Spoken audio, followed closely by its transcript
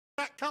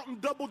Counting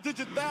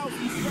double-digit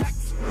thousands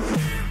stacks.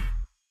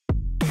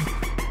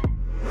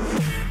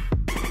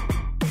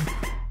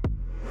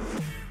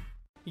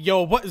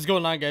 Yo, what is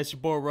going on, guys? Your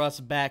boy Russ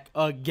back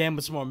again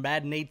with some more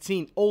Madden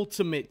 18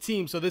 Ultimate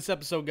Team. So this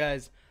episode,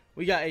 guys,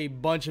 we got a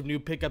bunch of new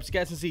pickups. You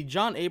guys can see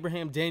John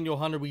Abraham, Daniel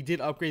Hunter. We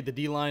did upgrade the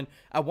D-line.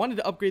 I wanted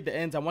to upgrade the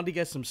ends. I wanted to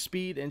get some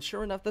speed, and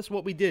sure enough, that's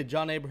what we did.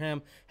 John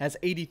Abraham has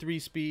 83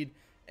 speed,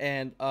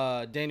 and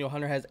Daniel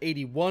Hunter has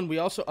 81. We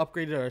also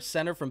upgraded our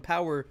center from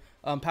power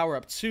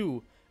up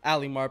 2.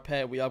 Ali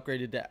Marpet, we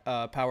upgraded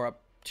to power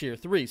up tier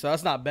 3, so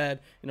that's not bad.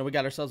 You know, we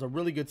got ourselves a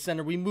really good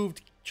center. We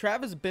moved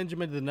Travis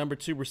Benjamin to the number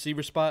 2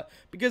 receiver spot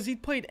because he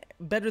played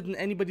better than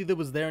anybody that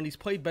was there, and he's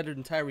played better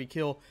than Tyreek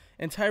Hill,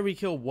 and Tyreek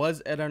Hill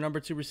was at our number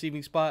 2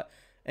 receiving spot,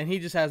 and he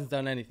just hasn't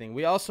done anything.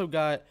 We also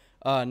got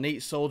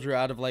Nate Soldier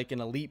out of like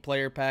an elite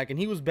player pack, and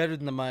he was better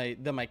than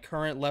my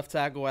current left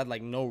tackle. I had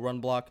like no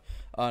run block.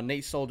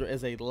 Nate Soldier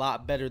is a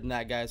lot better than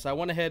that guy, so I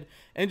went ahead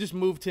and just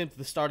moved him to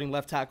the starting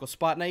left tackle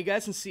spot. Now you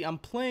guys can see I'm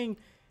playing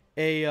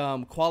a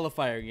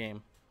qualifier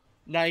game.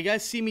 Now you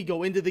guys see me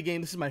go into the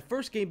game. This is my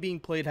first game being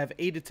played. I have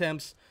 8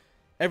 attempts,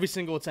 every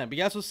single attempt.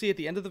 You guys will see at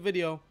the end of the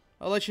video.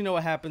 I'll let you know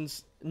what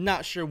happens.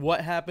 Not sure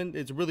what happened.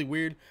 It's really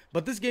weird.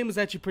 But this game is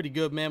actually pretty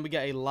good, man. We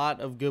got a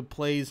lot of good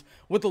plays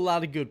with a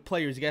lot of good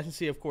players. You guys can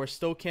see, of course,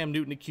 still Cam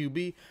Newton at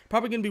QB.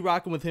 Probably going to be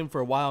rocking with him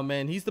for a while,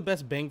 man. He's the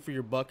best bang for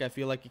your buck, I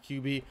feel like, at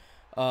QB.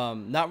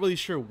 Not really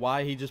sure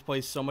why he just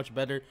plays so much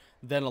better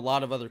than a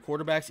lot of other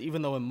quarterbacks,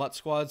 even though in MUT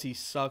squads he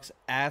sucks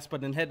ass,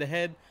 but in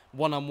head-to-head,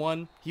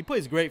 one-on-one, he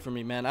plays great for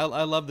me, man. I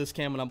love this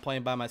Cam when I'm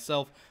playing by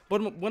myself,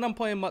 but when I'm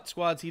playing MUT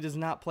squads, he does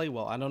not play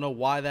well. I don't know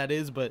why that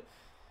is, but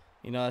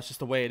you know, that's just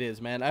the way it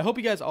is, man. I hope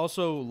you guys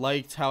also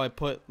liked how I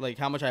put, like,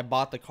 how much I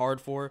bought the card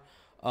for.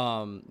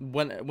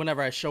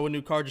 Whenever I show a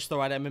new card, just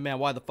throw it at me, man.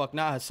 Why the fuck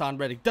not? Hassan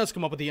Reddick does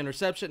come up with the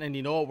interception, and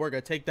you know what? We're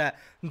gonna take that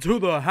to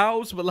the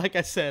house. But like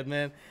I said,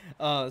 man,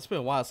 it's been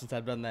a while since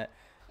I've done that.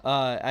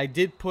 I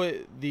did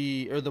put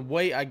the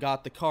way I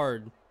got the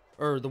card,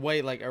 or the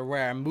way or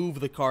where I moved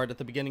the card at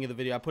the beginning of the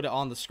video. I put it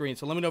on the screen.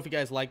 So let me know if you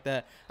guys like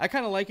that. I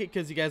kind of like it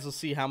because you guys will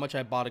see how much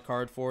I bought a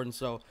card for, and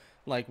so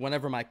like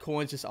whenever my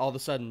coins just all of a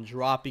sudden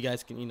drop, you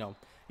guys can, you know,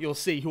 you'll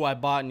see who I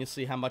bought and you'll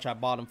see how much I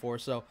bought them for.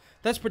 So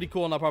that's pretty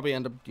cool, and I'll probably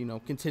end up, you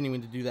know,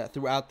 continuing to do that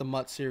throughout the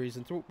MUT series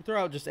and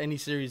throughout just any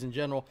series in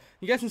general.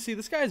 You guys can see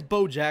this guy is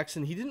Bo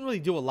Jackson. He didn't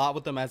really do a lot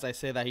with them, as I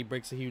say that he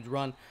breaks a huge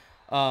run.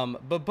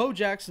 But Bo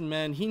Jackson,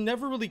 man, he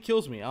never really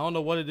kills me. I don't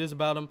know what it is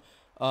about him.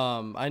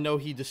 I know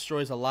he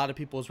destroys a lot of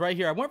people. It's right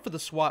here. I went for the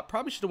SWAT.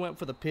 Probably should have went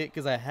for the pick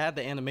because I had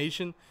the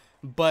animation,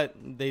 but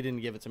they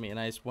didn't give it to me, and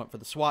I just went for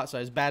the SWAT, so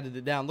I just batted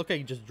it down. Look like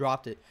he just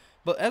dropped it.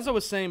 But as I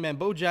was saying, man,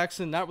 Bo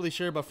Jackson, not really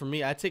sure, but for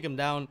me, I take him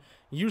down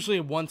usually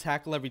in 1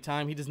 tackle every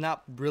time. He does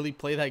not really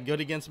play that good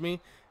against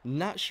me.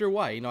 Not sure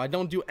why. You know, I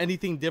don't do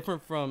anything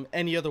different from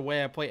any other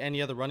way I play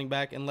any other running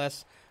back,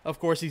 unless, of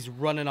course, he's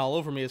running all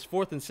over me. It's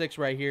 4th and 6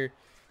 right here.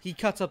 He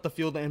cuts up the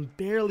field and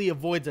barely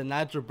avoids a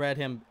Nigel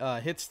Bradham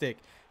hit stick,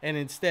 and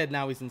instead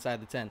now he's inside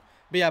the 10.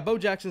 But yeah, Bo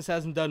Jackson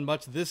hasn't done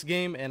much this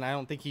game, and I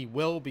don't think he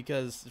will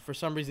because for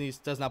some reason he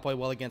does not play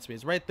well against me.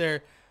 It's right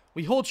there.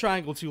 We hold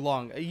triangle too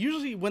long.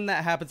 Usually when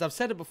that happens, I've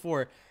said it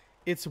before,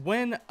 it's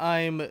when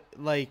I'm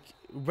like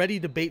ready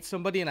to bait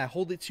somebody and I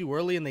hold it too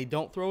early and they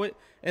don't throw it,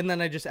 and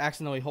then I just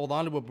accidentally hold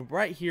on to it. But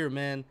right here,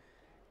 man,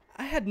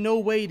 I had no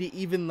way to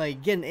even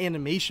like get an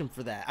animation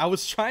for that. I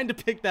was trying to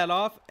pick that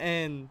off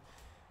and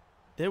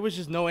there was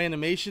just no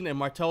animation, and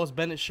Martellus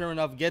Bennett sure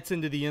enough gets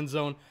into the end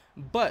zone,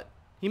 but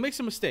he makes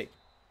a mistake.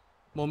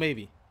 Well,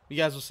 maybe. You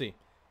guys will see.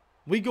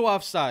 We go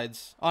off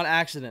sides on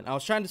accident. I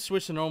was trying to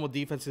switch to normal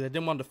defense because I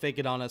didn't want to fake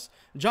it on us.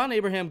 John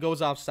Abraham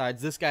goes off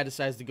sides. This guy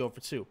decides to go for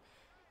 2.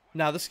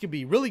 Now, this could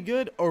be really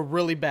good or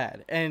really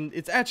bad, and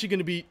it's actually going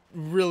to be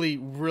really,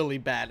 really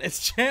bad. As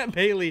Champ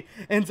Bailey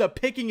ends up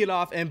picking it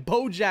off, and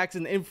Bo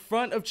Jackson in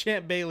front of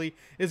Champ Bailey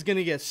is going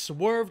to get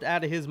swerved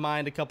out of his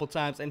mind a couple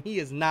times, and he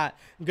is not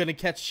going to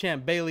catch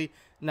Champ Bailey.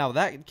 Now,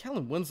 that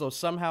Kellen Winslow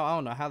somehow, I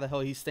don't know how the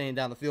hell he's staying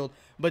down the field,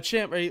 but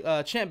Champ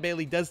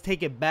Bailey does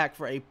take it back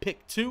for a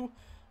pick 2.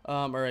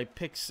 Or a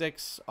pick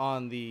 6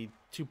 on the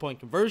 2-point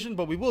conversion,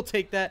 but we will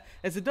take that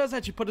as it does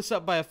actually put us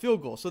up by a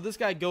field goal. So this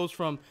guy goes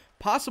from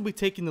possibly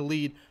taking the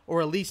lead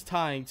or at least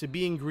tying to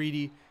being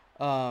greedy.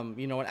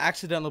 You know, an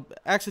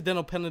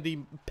accidental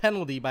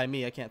penalty by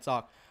me. I can't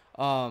talk.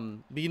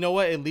 But you know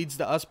what? It leads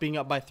to us being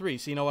up by 3.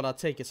 So you know what? I'll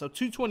take it. So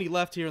 2:20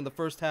 left here in the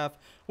first half.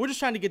 We're just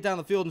trying to get down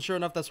the field, and sure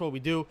enough, that's what we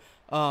do.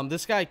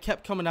 This guy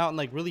kept coming out in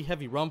like really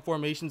heavy run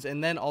formations,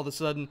 and then all of a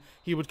sudden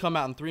he would come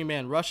out in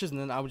 3-man rushes, and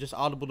then I would just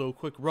audible to a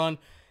quick run.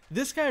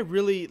 This guy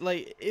really,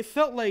 like, it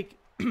felt like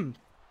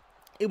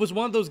it was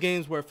one of those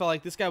games where it felt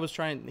like this guy was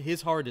trying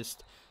his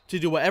hardest to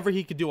do whatever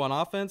he could do on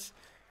offense,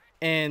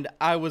 and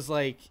I was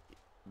like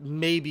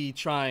maybe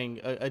trying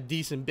a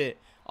decent bit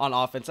on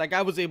offense. Like,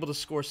 I was able to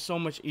score so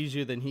much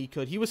easier than he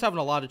could. He was having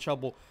a lot of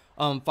trouble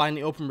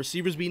finding open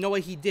receivers, but you know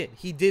what he did?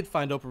 He did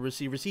find open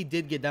receivers. He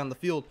did get down the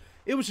field.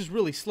 It was just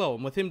really slow,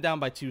 and with him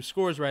down by 2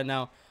 scores right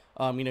now,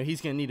 you know,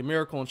 he's going to need a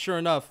miracle, and sure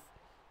enough,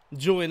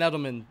 Julian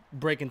Edelman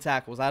breaking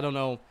tackles. I don't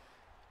know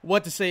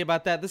what to say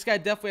about that. This guy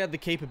definitely had the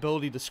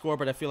capability to score,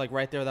 but I feel like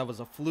right there that was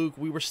a fluke.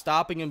 We were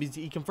stopping him.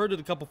 He converted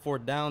a couple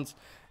 4th downs,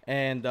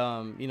 and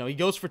you know, he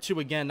goes for 2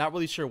 again. Not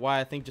really sure why.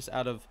 I think just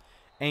out of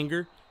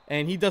anger.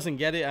 And he doesn't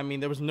get it. I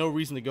mean, there was no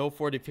reason to go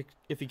for it.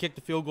 If he kicked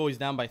the field goal, he's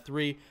down by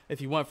 3. If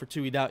he went for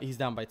 2, he's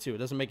down by 2. It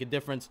doesn't make a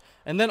difference.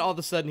 And then all of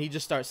a sudden, he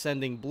just starts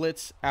sending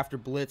blitz after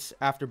blitz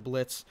after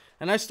blitz.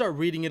 And I start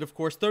reading it, of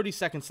course. 30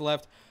 seconds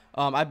left.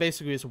 I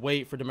basically just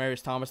wait for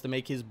Demaryius Thomas to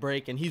make his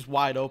break, and he's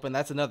wide open.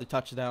 That's another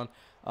touchdown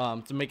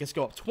to make us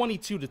go up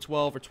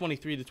 22-12 or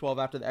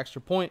 23-12 after the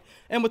extra point.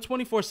 And with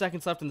 24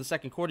 seconds left in the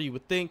second quarter, you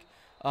would think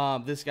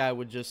this guy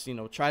would just, you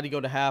know, try to go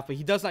to half, but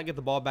he does not get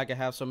the ball back at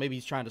half, so maybe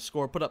he's trying to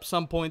score, put up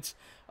some points,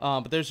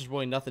 but there's just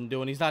really nothing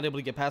doing. He's not able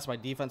to get past my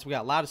defense. We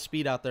got a lot of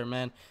speed out there,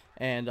 man,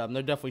 and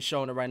they're definitely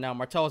showing it right now.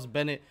 Martellus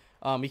Bennett,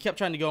 he kept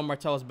trying to go on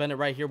Martellus Bennett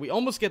right here. We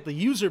almost get the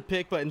user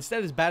pick, but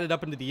instead it's batted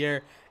up into the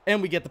air,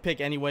 and we get the pick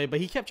anyway.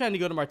 But he kept trying to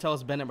go to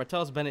Martellus Bennett.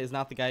 Martellus Bennett is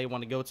not the guy you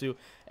want to go to,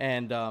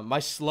 and my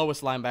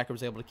slowest linebacker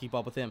was able to keep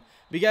up with him.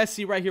 But you guys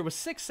see right here, with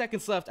 6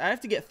 seconds left, I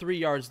have to get 3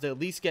 yards to at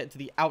least get to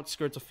the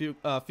outskirts of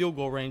field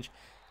goal range.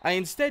 I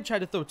instead tried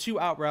to throw 2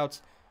 out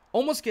routes,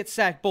 almost get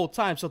sacked both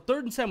times. So 3rd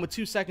and 10 with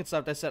 2 seconds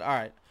left, I said, all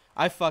right,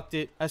 I fucked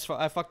it. I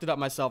fucked it up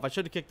myself. I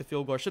should have kicked the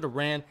field goal. I should have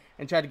ran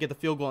and tried to get the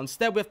field goal.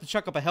 Instead, we have to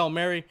chuck up a Hail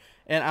Mary,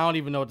 and I don't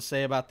even know what to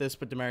say about this,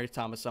 but Demaryius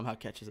Thomas somehow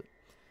catches it.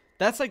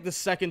 That's like the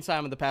second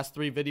time in the past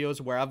 3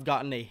 videos where I've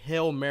gotten a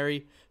Hail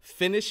Mary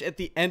finish at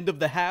the end of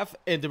the half,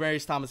 and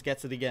Demaryius Thomas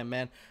gets it again,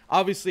 man.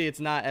 Obviously, it's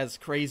not as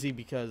crazy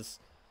because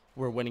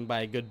we're winning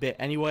by a good bit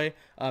anyway.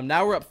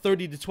 Now we're up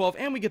 30-12,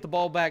 and we get the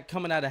ball back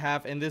coming out of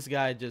half, and this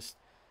guy just,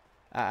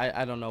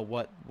 I don't know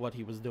what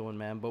he was doing,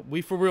 man. But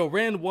we for real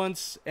ran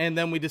once, and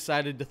then we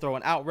decided to throw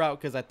an out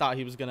route because I thought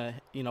he was going to,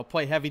 you know,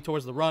 play heavy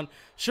towards the run.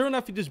 Sure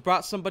enough, he just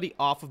brought somebody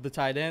off of the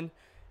tight end,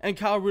 and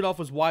Kyle Rudolph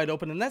was wide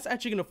open, and that's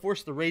actually going to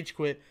force the rage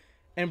quit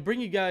and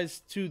bring you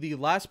guys to the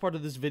last part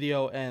of this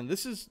video, and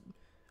this is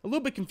a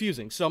little bit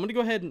confusing. So I'm going to go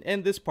ahead and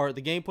end this part.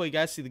 The gameplay, you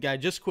guys see the guy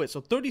just quit. So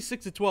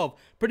 36-12,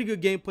 pretty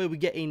good gameplay. We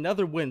get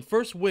another win.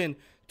 First win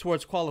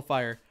towards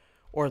qualifier,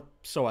 or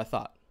so I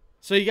thought.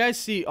 So you guys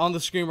see on the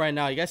screen right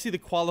now, you guys see the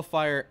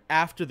qualifier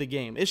after the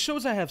game. It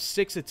shows I have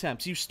 6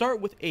 attempts. You start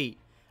with 8.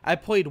 I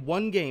played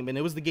 1 game, and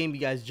it was the game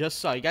you guys just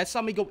saw. You guys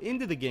saw me go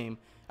into the game.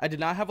 I did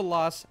not have a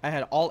loss. I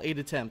had all 8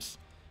 attempts.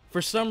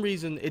 For some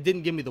reason, it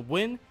didn't give me the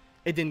win.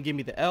 It didn't give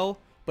me the L,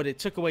 but it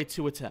took away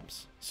 2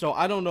 attempts. So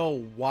I don't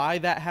know why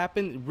that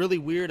happened. Really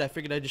weird. I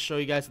figured I'd just show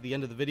you guys at the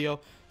end of the video.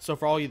 So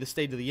for all you that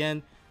stayed to the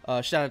end,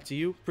 shout out to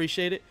you.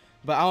 Appreciate it.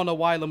 But I don't know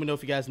why. Let me know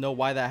if you guys know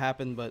why that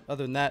happened. But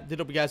other than that, did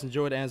hope you guys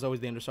enjoyed. And as always,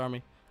 the Endless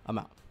Army. I'm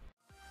out.